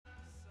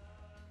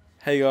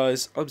Hey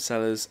guys, I'm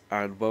Sellers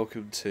and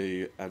welcome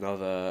to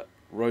another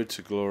Road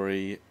to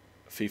Glory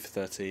FIFA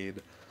 13.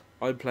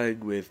 I'm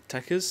playing with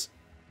Tekkerz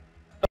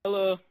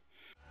Hello.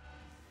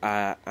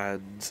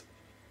 and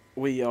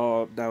we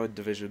are now in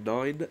Division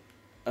 9.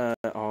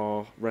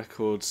 Our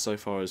record so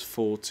far is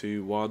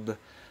 4-2-1.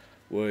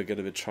 We're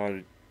gonna be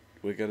trying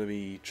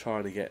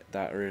to get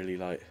that really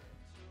like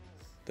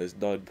those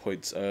 9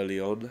 points early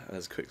on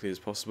as quickly as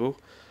possible.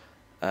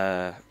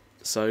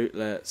 So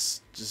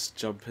let's just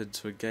jump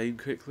into a game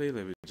quickly.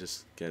 Let me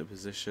just get in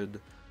position.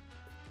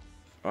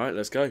 Alright,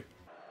 let's go.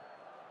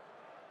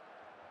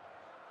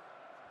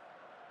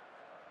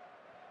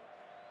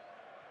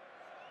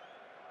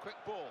 Quick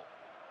ball.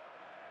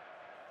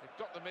 They've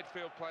got the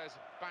midfield players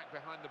back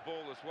behind the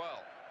ball as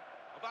well.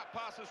 Well, that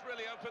pass has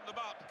really opened them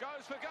up.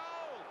 Goes for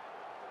goal!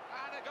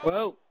 And a goal!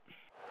 Well,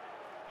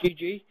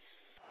 GG.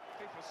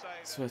 People say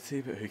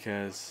Sweaty, but who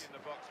cares? in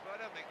the box, but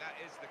I don't think that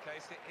is the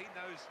case. He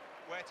knows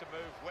where to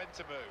move, when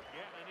to move.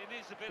 Yeah, and it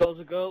is a bit Goal's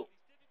a goal.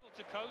 difficult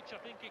to coach.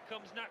 I think it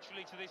comes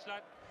naturally to this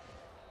lad.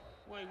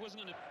 Well, he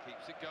wasn't going to...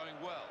 Keeps it going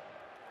well.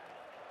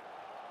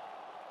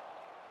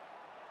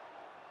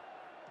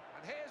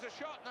 And here's a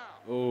shot now.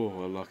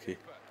 Oh, unlucky.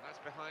 That's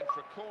behind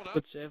for a corner.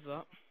 Good save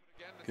that.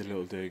 Again, the Good team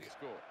little dig.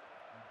 score.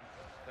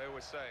 They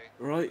always say.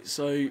 Right,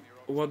 so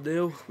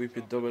 1-0. We've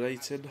been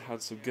dominating,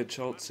 had some good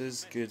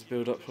chances, good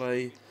build-up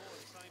play,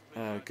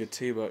 good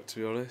teamwork to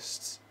be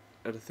honest.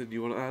 Anything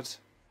you want to add?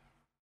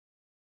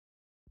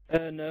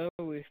 No,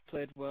 we've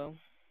played well.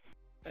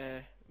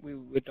 We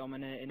were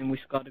dominating and we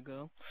scored a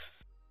goal.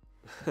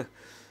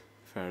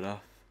 Fair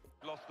enough.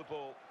 Lost the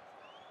ball.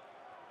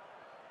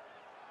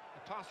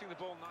 They're passing the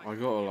ball I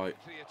nicely gotta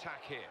like to the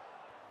attack here.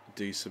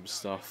 do some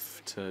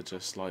stuff to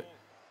just like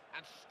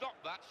And stop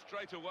that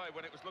straight away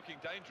when it was looking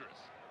dangerous.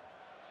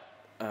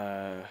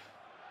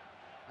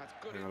 That's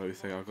good. hang on, let me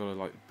think. I've got to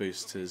like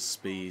boost his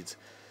speed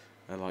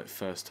and like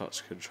first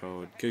touch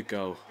control. And good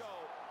goal.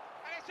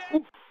 And it's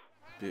in.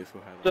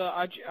 Beautiful header. So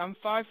I'm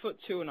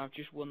 5'2" and I've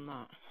just won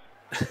that.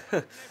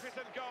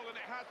 Magnificent goal, and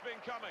it has been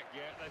coming.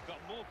 Yeah, they've got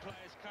more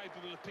players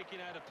capable of picking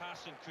out a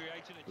pass and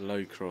creating a...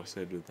 Low cross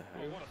in with the Oh,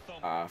 head. what a thump.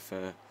 Ah,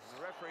 fair.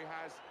 The referee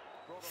has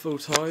brought Full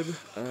time,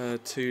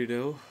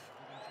 2-0.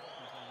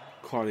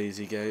 Quite an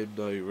easy game,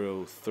 no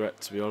real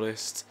threat to be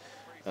honest.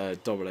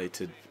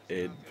 Dominated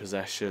in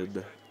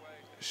possession,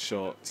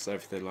 shots,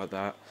 everything like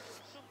that.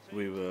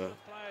 We were,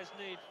 Players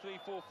need 3,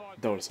 4,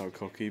 5... don't want to sound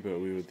cocky, but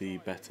we were the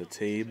better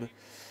team.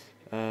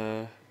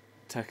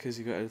 Tekkerz,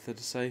 you got anything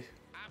to say?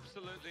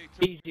 absolutely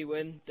Easy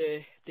win.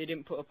 They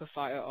didn't put up a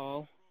fight at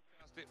all.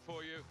 fantastic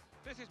for you.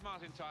 This is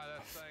Martin Tyler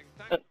saying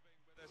thank you for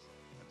being with us.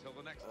 Until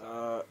the next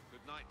time,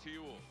 good night to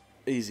you all.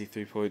 Easy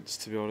 3 points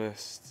to be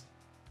honest.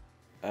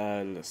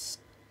 Let's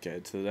get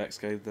into the next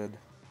game then.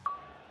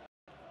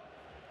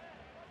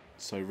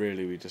 So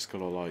really we just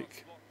gotta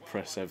like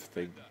press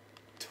everything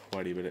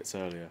 20 minutes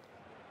earlier.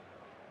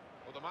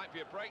 Well, there might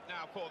be a break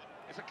now for them.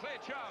 It's a clear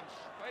chance.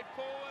 Played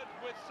forward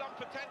with some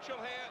potential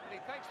here, and he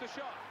takes the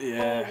shot.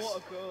 Yes. Oh, what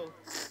a goal.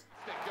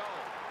 Stick goal.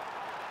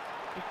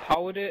 He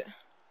powered it.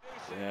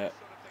 Yeah.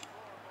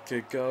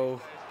 Good goal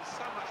There's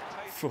so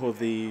much pace. for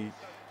the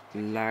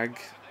lag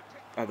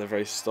at the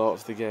very start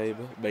of the game.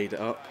 Made it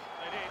up.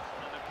 They did,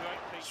 and a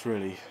great piece. Just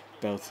really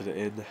belted it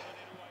in.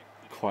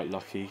 Quite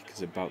lucky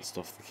because it bounced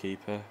off the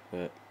keeper,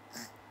 but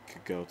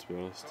good goal to be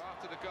honest. So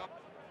after the goal,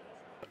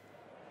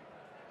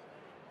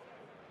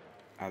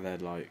 And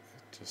then like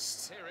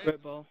just here is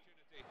Great ball.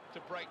 to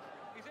break.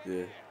 He's in yeah,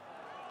 here.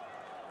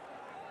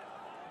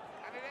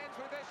 And it ends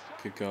with this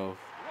shot. good goal. What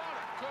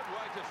a good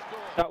way to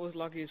score. That was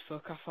laggy as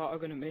fuck. I thought I was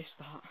going to miss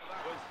that.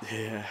 That was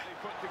Yeah. he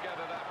put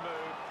together that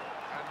move,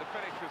 and the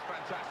finish was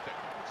fantastic.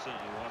 It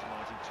certainly was,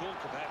 Martin. Talk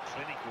about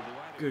clinical. The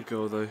way Good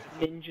goal though.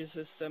 Ninjas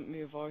has sent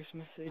me a voice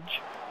message.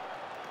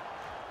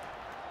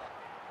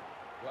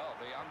 Well,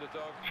 the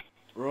underdog,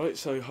 Right,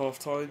 so half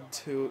time,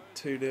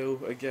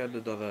 2-0 again,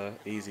 another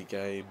easy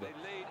game. they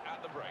lead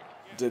at the break.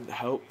 Didn't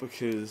help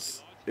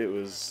because it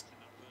was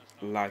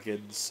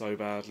lagging so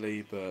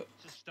badly, but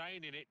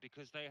sustaining it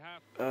because they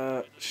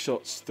have...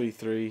 shots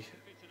 3-3,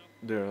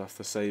 near enough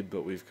the same,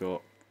 but we've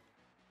got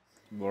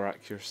more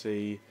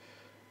accuracy.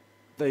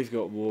 They've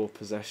got more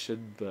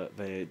possession, but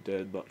they ain't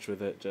doing much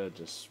with it. They're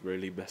just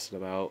really messing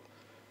about.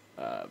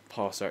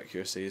 Pass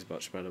accuracy is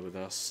much better with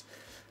us.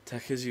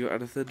 Tekkerz, you got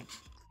anything?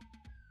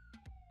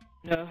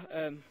 No,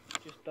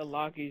 just the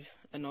lag is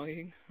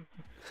annoying.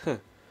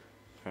 Fair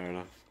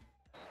enough.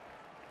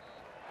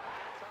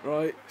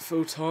 Right,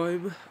 full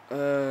time,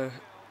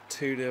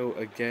 2-0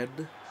 again.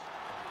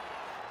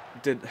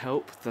 Didn't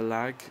help, the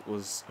lag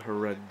was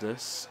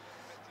horrendous.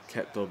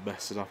 Kept on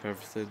messing up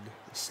everything,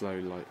 slow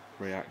like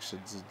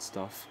reactions and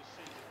stuff.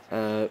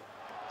 Draining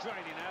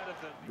out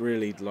of them.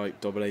 Really like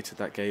dominated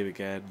that game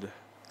again.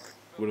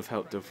 Would have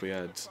helped if we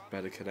had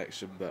better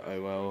connection, but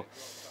oh well.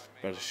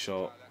 Better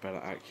shot, better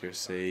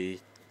accuracy,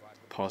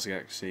 passing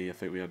accuracy. I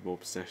think we had more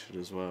possession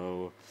as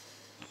well.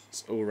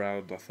 It's all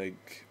round. I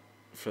think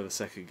for the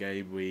second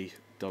game we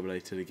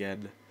dominated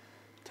again.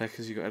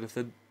 Tekkerz, you got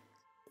anything?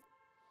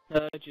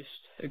 Just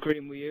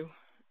agreeing with you.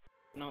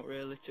 Not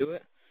really to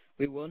it.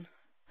 We won.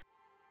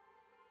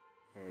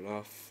 Fair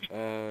enough.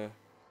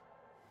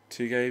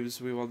 2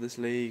 games we won this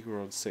league.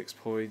 We're on 6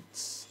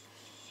 points.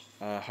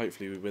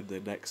 Hopefully we win the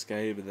next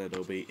game, and then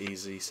it'll be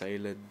easy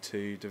sailing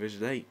to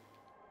Division 8.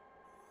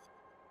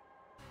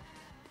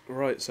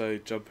 Right, so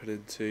jumping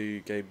into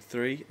game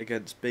 3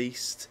 against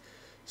Beast.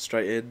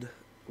 Straight in.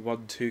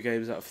 Won 2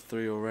 games out of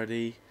 3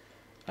 already.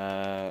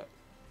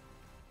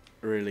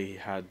 Really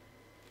had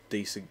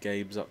decent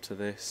games up to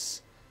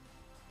this.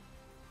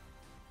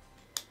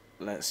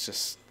 Let's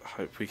just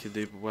hope we can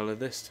do well in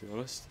this, to be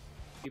honest.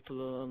 People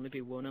will only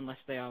be won unless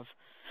they have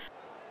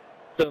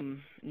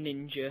some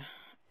ninja.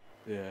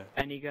 Yeah.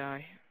 Any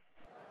guy.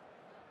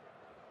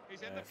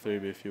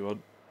 Through me if you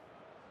want.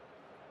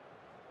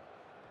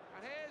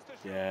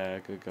 Yeah,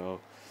 good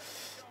goal.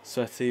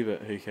 Sweaty,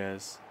 but who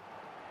cares?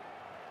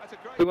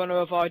 We want to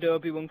avoid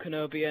Obi-Wan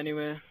Kenobi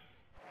anyway.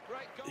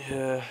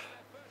 Yeah.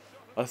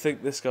 I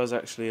think this guy's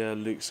actually a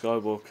Luke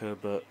Skywalker,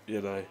 but,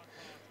 you know,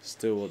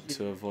 still want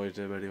to avoid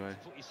him anyway.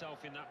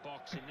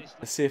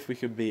 Let's see if we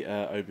can beat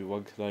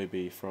Obi-Wan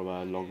Kenobi from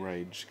long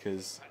range,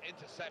 because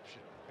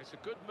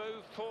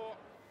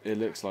it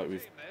looks like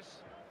we've,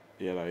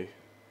 you know,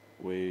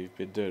 we've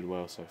been doing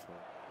well so far.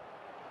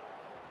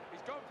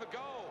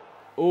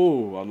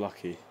 Oh,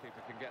 unlucky.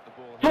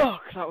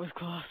 Fuck, that was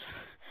close.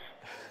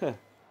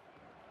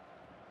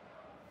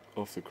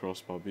 Off the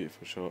crossbar,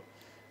 beautiful shot.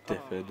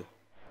 Dip in.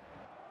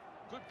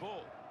 Good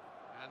ball.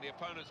 And the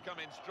opponents come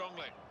in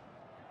strongly.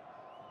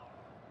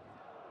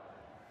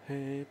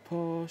 Hey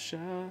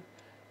Porsche,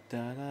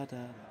 da da da.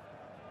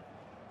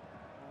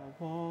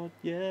 I want,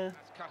 yeah.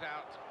 That's cut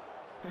out.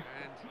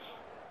 And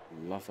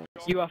Love that.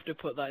 You have to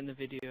put that in the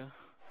video.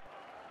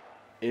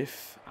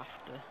 If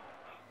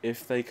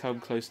they come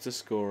close to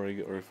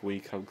scoring, or if we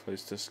come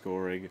close to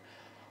scoring,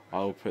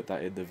 I'll put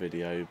that in the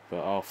video.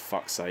 But oh,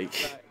 fuck's sake!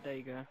 Right, there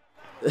you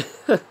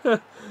go.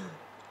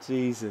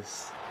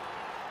 Jesus.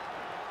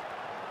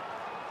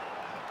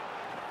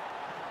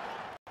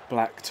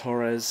 Black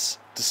Torres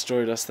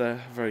destroyed us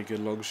there. Very good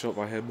long shot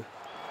by him.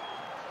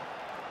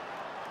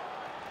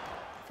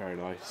 Very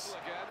nice.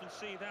 You can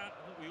see that.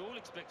 We all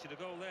expected a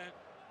goal there.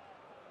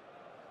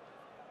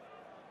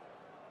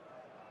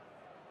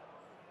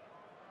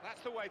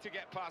 that's the way to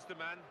get past the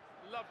man.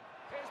 Love.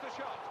 Here's the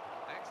shot.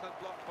 Excellent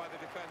block by the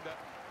defender.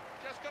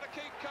 Just got to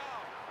keep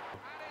calm. And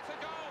it's a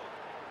goal.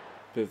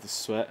 Bit of the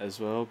sweat as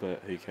well,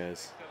 but who cares?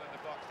 Still in the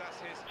box. That's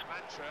his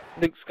mantra.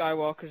 Luke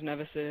Skywalker's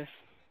never safe.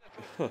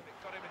 Got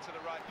him into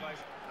the right place.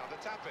 Now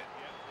to tap it.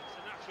 Yeah, it's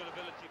a natural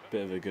ability.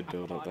 Bit of a good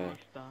build up I there.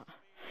 missed that.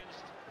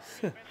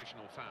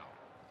 Additional foul.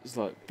 It's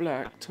like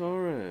Black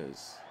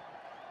Torres.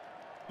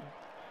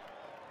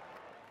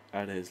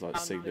 And his like I'm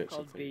not signature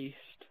called thing.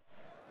 Beast.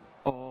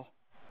 Oh.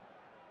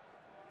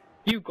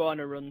 You go on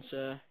a run,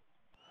 sir.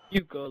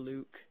 You go,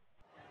 Luke.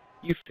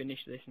 You finish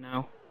this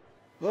now.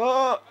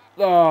 Oh,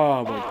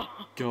 oh my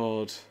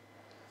god.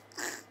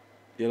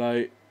 You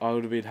know, I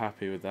would have been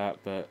happy with that,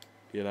 but,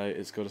 you know,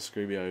 it's got to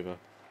screw me over.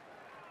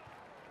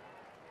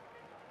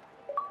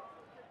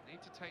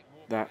 Need to take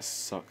more. That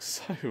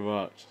sucks so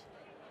much.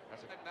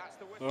 That's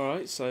the win.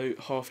 Alright, so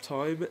half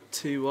time,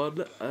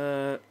 2-1.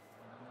 50-50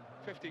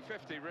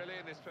 really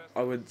in this first.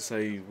 I wouldn't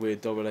say we're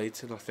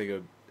dominating. I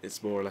think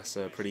it's more or less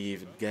a pretty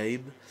even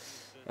game.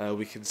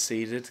 We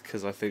conceded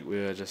because I think we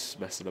were just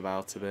messing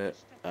about a bit.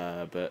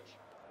 But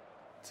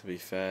to be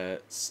fair,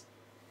 it's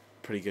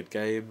a pretty good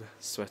game.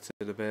 Sweating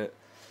a bit,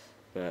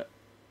 but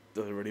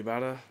doesn't really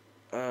matter.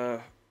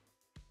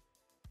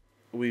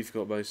 We've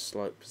got most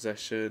like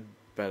possession,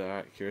 better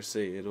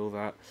accuracy, and all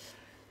that.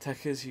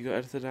 Tekkerz, you got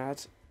anything to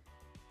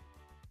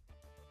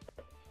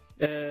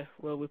add?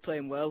 Well, we're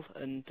playing well,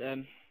 and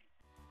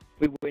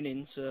we're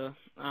winning, so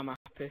I'm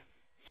happy.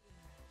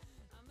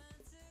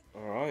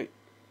 Alright,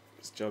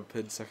 let's jump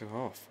in second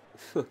half.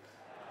 Ooh,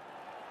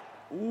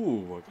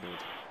 my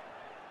god.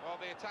 Well,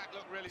 the attack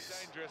looked really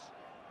dangerous,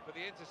 but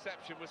the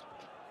interception was.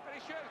 But he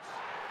shoots.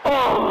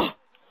 Oh!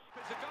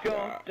 It's a goal.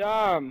 God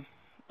damn!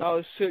 That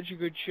was such a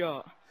good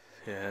shot.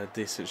 Yeah,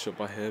 decent shot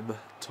by him.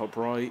 Top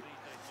right.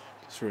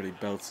 Just really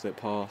belted it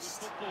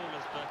past.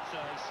 Footballers, but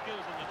his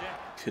skills on the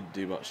deck. Couldn't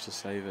do much to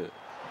save it.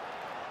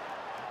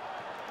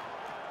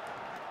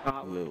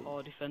 That was Little.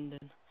 poor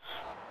defending.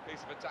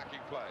 Piece of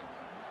attacking play.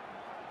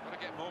 Got to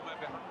get more men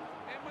behind.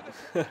 In with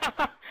the.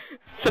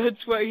 Third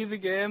sweaty of the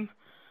game.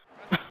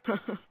 Well,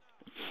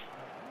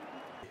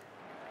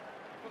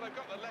 they've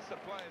got the lesser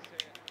players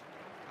here,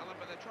 Alan,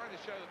 but they're trying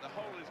to show that the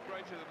whole is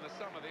greater than the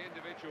sum of the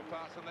individual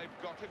parts, and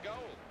they've got a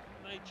goal.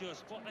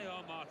 What they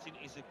are, Martin,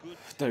 is a good.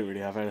 Don't really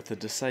have anything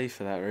to say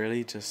for that,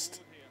 really.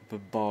 Just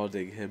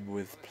bombarding him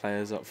with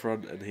players up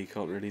front, and he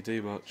can't really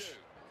do much.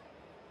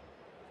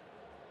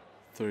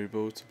 Through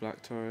ball to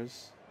Black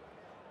Torres.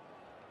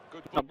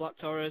 Good Not Black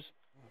Torres.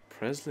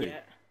 Presley.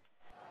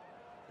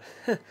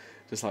 Yeah.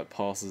 Just like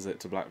passes it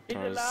to Black He's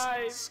Torres.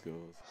 alive.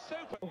 Scores.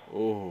 Super.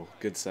 Oh,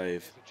 good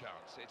save. It's a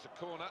chance. It's a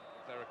corner.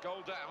 They're a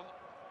goal down.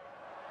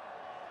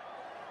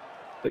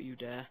 But you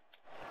dare.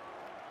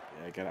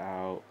 Yeah, get it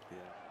out. Yeah.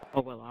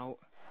 Oh, well out.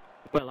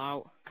 Well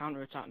out.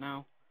 Counter attack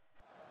now.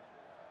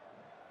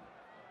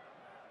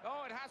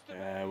 Oh, it has to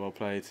Yeah, well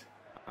played.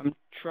 I'm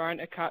trying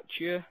to catch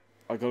you.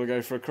 I gotta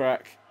go for a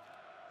crack.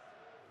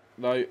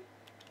 No.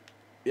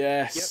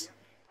 Yes.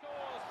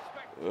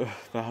 Ugh,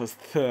 that was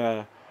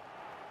the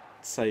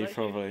save, Let's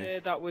probably. just say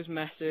that was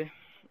messy.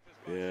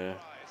 Yeah.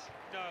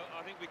 No,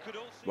 I think we could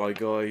all see My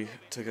guy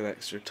took an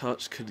extra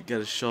touch, couldn't get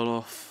a shot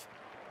off.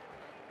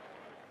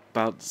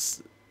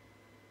 Bounce.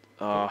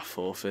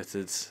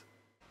 Forfeited.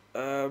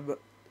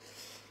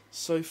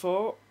 So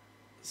far,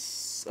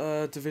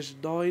 Division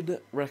 9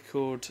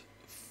 record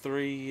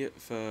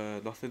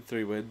 3-0,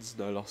 3 wins,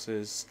 no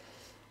losses.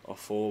 Our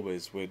form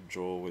is win,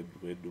 draw, win,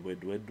 win, win,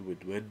 win, win,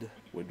 win,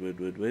 win, win,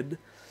 win,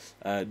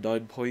 win.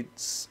 9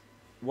 points,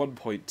 1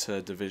 point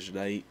to Division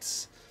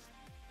 8.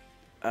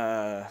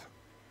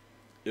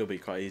 It'll be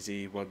quite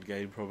easy, one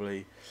game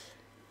probably.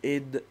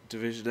 In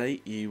Division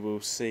 8, you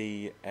will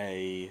see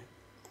a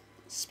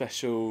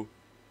special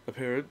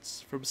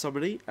appearance from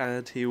somebody,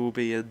 and he will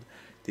be in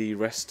the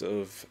rest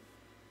of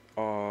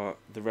my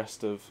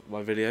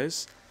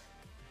videos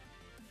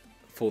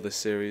for this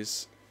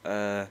series.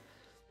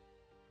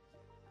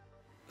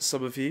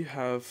 Some of you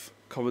have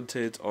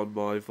commented on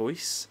my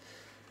voice,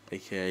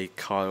 aka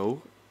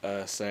Kyle,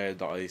 saying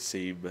that I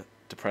seem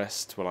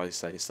depressed when I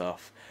say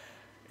stuff.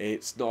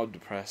 It's not I'm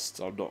depressed,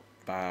 I'm not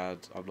bad,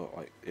 I'm not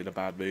like in a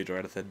bad mood or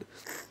anything.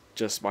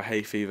 Just my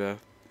hay fever,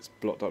 it's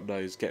blocked up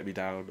nose, get me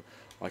down.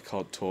 I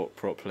can't talk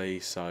properly,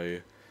 so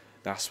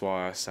that's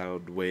why I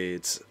sound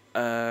weird.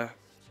 I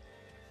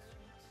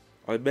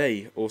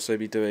may also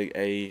be doing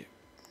a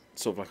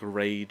sort of like a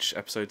rage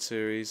episode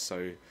series,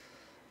 so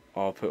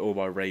I'll put all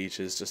my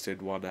rages just in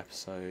one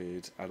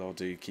episode, and I'll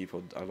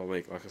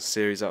make like a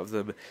series out of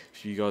them.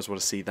 If you guys want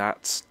to see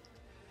that,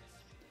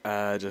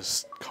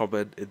 just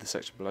comment in the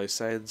section below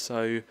saying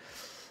so.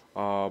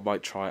 I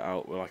might try it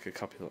out with like a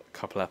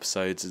couple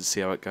episodes and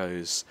see how it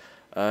goes.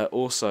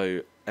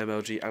 Also,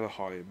 MLG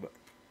Anaheim,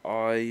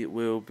 I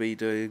will be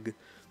doing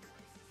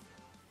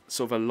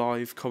sort of a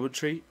live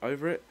commentary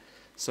over it.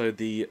 So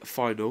the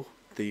final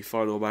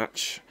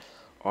match,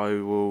 I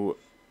will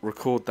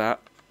record that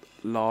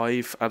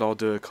live and I'll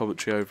do a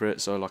commentary over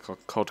it. So like I'll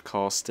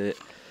podcast it,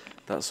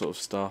 that sort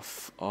of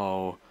stuff.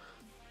 I'll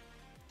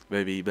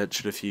maybe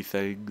mention a few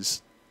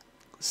things,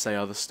 say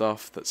other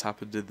stuff that's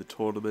happened in the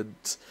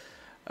tournament.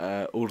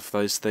 All of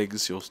those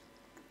things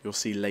you'll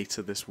see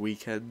later this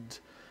weekend.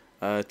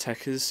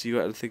 Tekkerz, you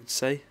got anything to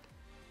say?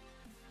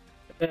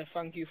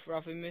 Thank you for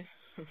having me.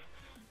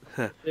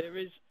 There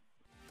is